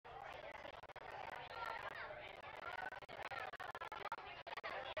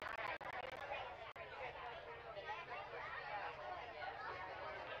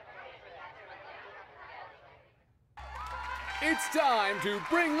It's time to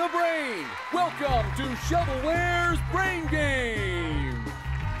bring the brain! Welcome to Shovelware's Brain Game!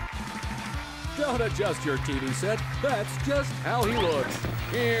 Don't adjust your TV set, that's just how he looks.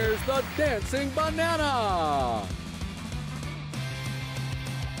 Here's the dancing banana!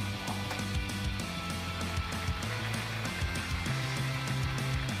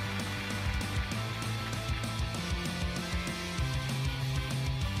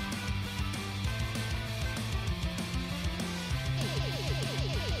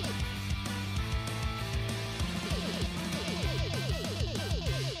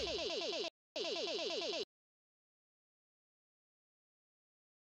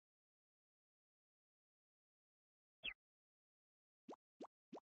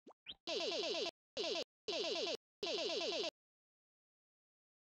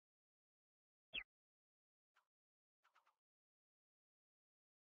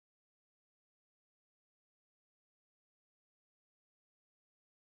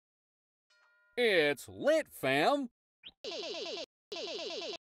 It's lit, fam!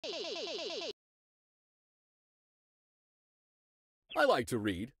 I like to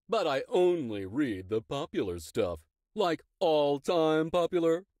read, but I only read the popular stuff. Like all-time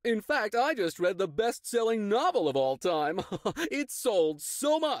popular. In fact, I just read the best-selling novel of all time. It sold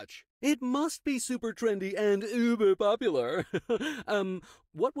so much. It must be super trendy and uber popular.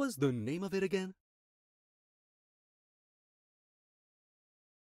 What was the name of it again?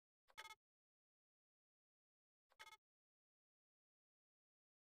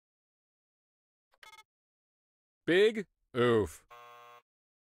 Big Oof.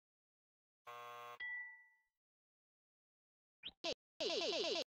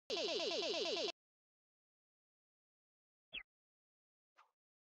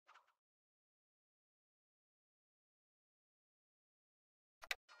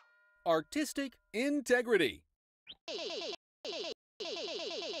 Artistic integrity.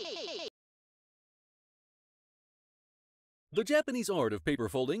 The Japanese art of paper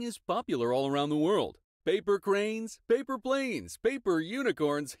folding is popular all around the world. Paper cranes, paper planes, paper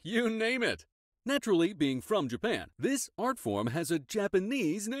unicorns, you name it. Naturally, being from Japan, this art form has a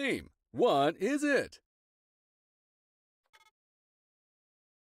Japanese name. What is it?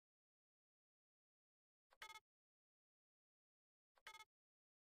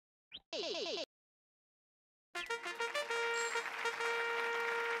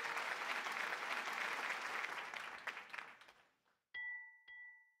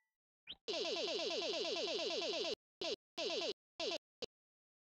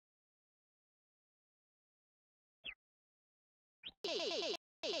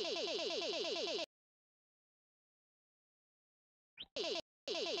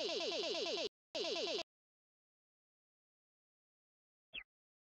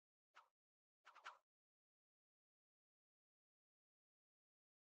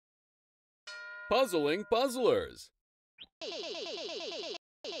 Puzzling puzzlers.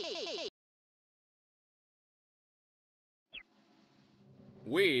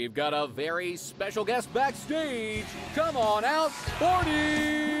 We've got a very special guest backstage. Come on out, Forty!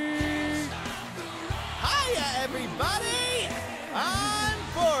 Hiya, everybody! I'm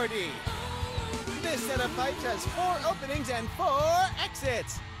 40. This set of pipes has 4 openings and 4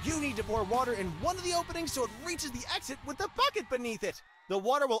 exits. You need to pour water in one of the openings so it reaches the exit with the bucket beneath it. The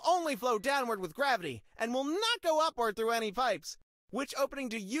water will only flow downward with gravity and will not go upward through any pipes. Which opening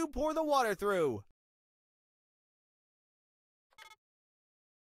do you pour the water through?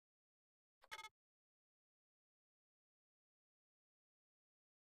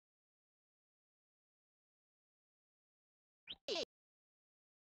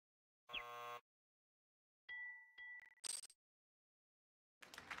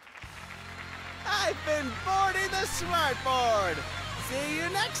 I've been 40 the Smartboard. See you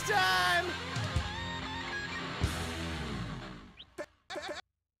next time!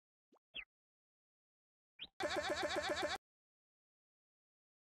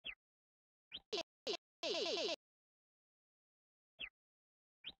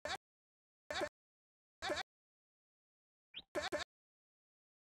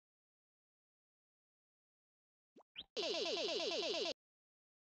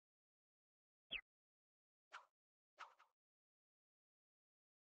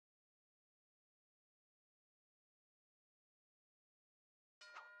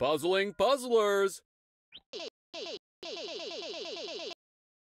 Puzzling puzzlers.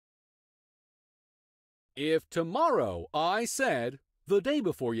 If tomorrow I said the day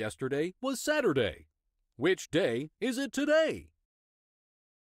before yesterday was Saturday, which day is it today?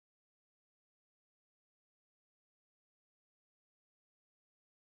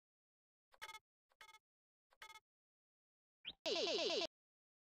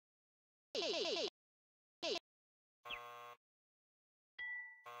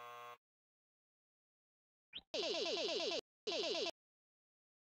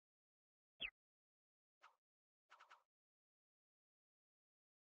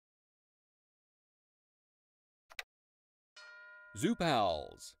 Zoo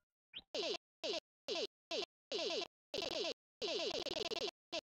pals.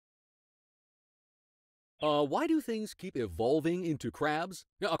 Why do things keep evolving into crabs?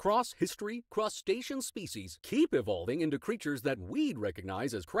 Across history, crustacean species keep evolving into creatures that we'd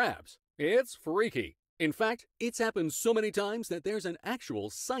recognize as crabs. It's freaky. In fact, it's happened so many times that there's an actual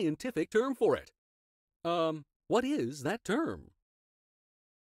scientific term for it. What is that term?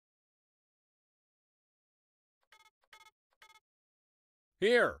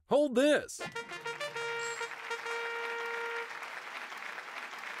 Here, hold this.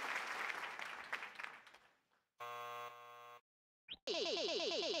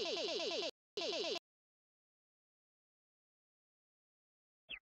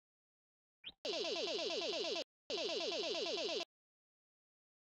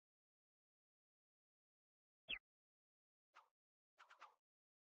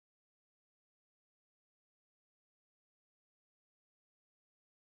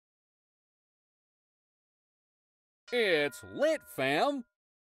 It's lit, fam!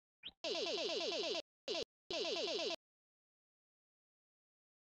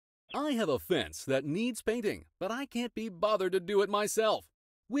 I have a fence that needs painting, but I can't be bothered to do it myself.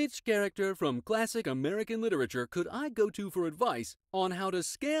 Which character from classic American literature could I go to for advice on how to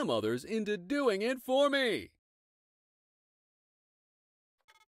scam others into doing it for me?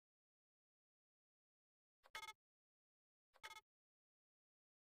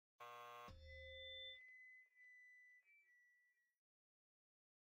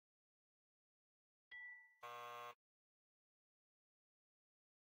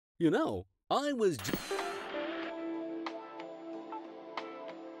 You know, I was you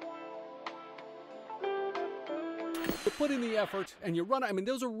put in the effort and you run. I mean,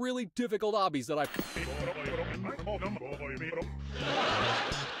 those are really difficult hobbies that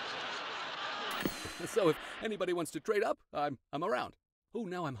So if anybody wants to trade up, I'm around. Oh,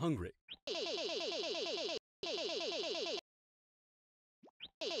 now I'm hungry.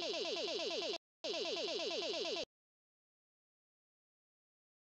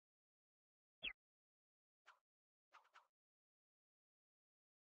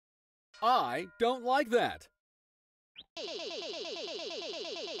 I don't like that.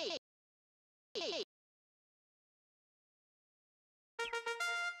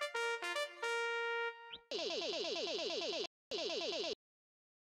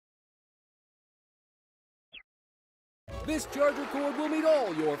 This charger cord will meet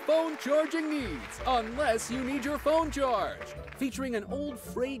all your phone charging needs, unless you need your phone charged. Featuring an old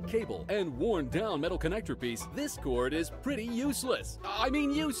frayed cable and worn down metal connector piece, this cord is pretty useless. I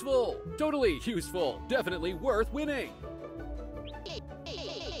mean useful! Totally useful. Definitely worth winning.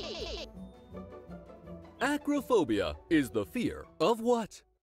 Acrophobia is the fear of what?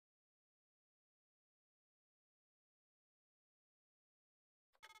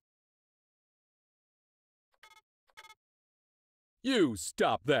 You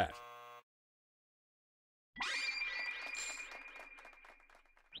stop that.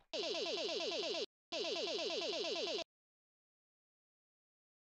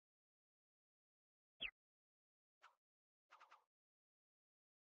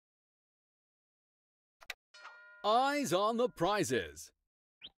 Eyes on the prizes.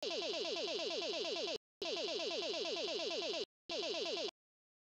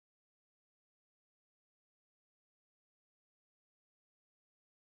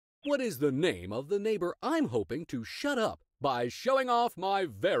 What is the name of the neighbor I'm hoping to shut up by showing off my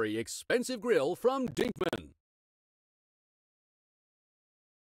very expensive grill from Dinkman?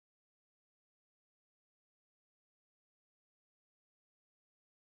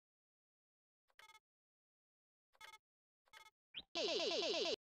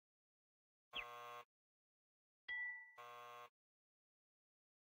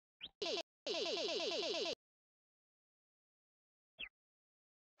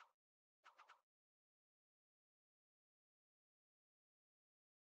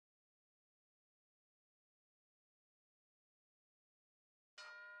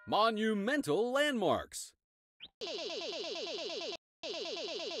 Monumental landmarks.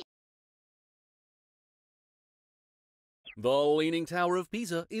 The Leaning Tower of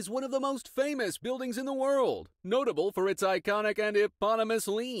Pisa is one of the most famous buildings in the world, notable for its iconic and eponymous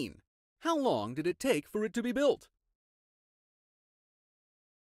lean. How long did it take for it to be built?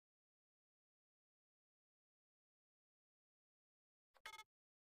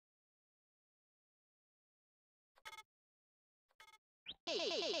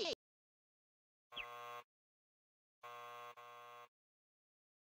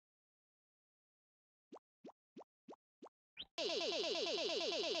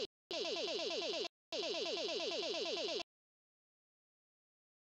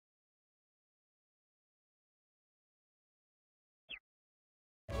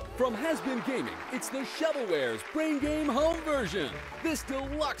 From Has-Been Gaming, it's the Shovelware's Brain Game Home version. This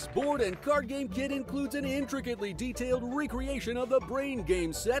deluxe board and card game kit includes an intricately detailed recreation of the Brain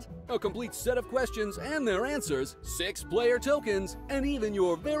Game set, a complete set of questions and their answers, 6 player tokens, and even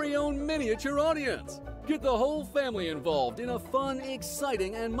your very own miniature audience. Get the whole family involved in a fun,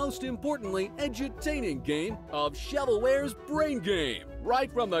 exciting, and most importantly, edutaining game of Shovelware's Brain Game,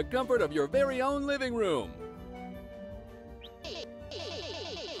 right from the comfort of your very own living room.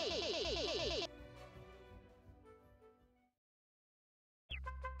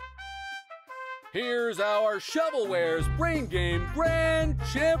 Here's our Shovelware's Brain Game Grand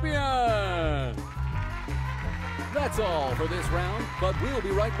Champion! That's all for this round, but we'll be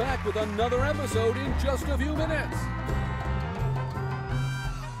right back with another episode in just a few minutes.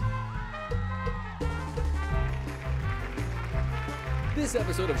 This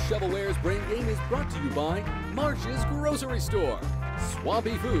episode of Shovelware's Brain Game is brought to you by Marsh's Grocery Store.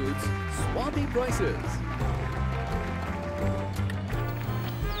 Swampy foods, swampy prices.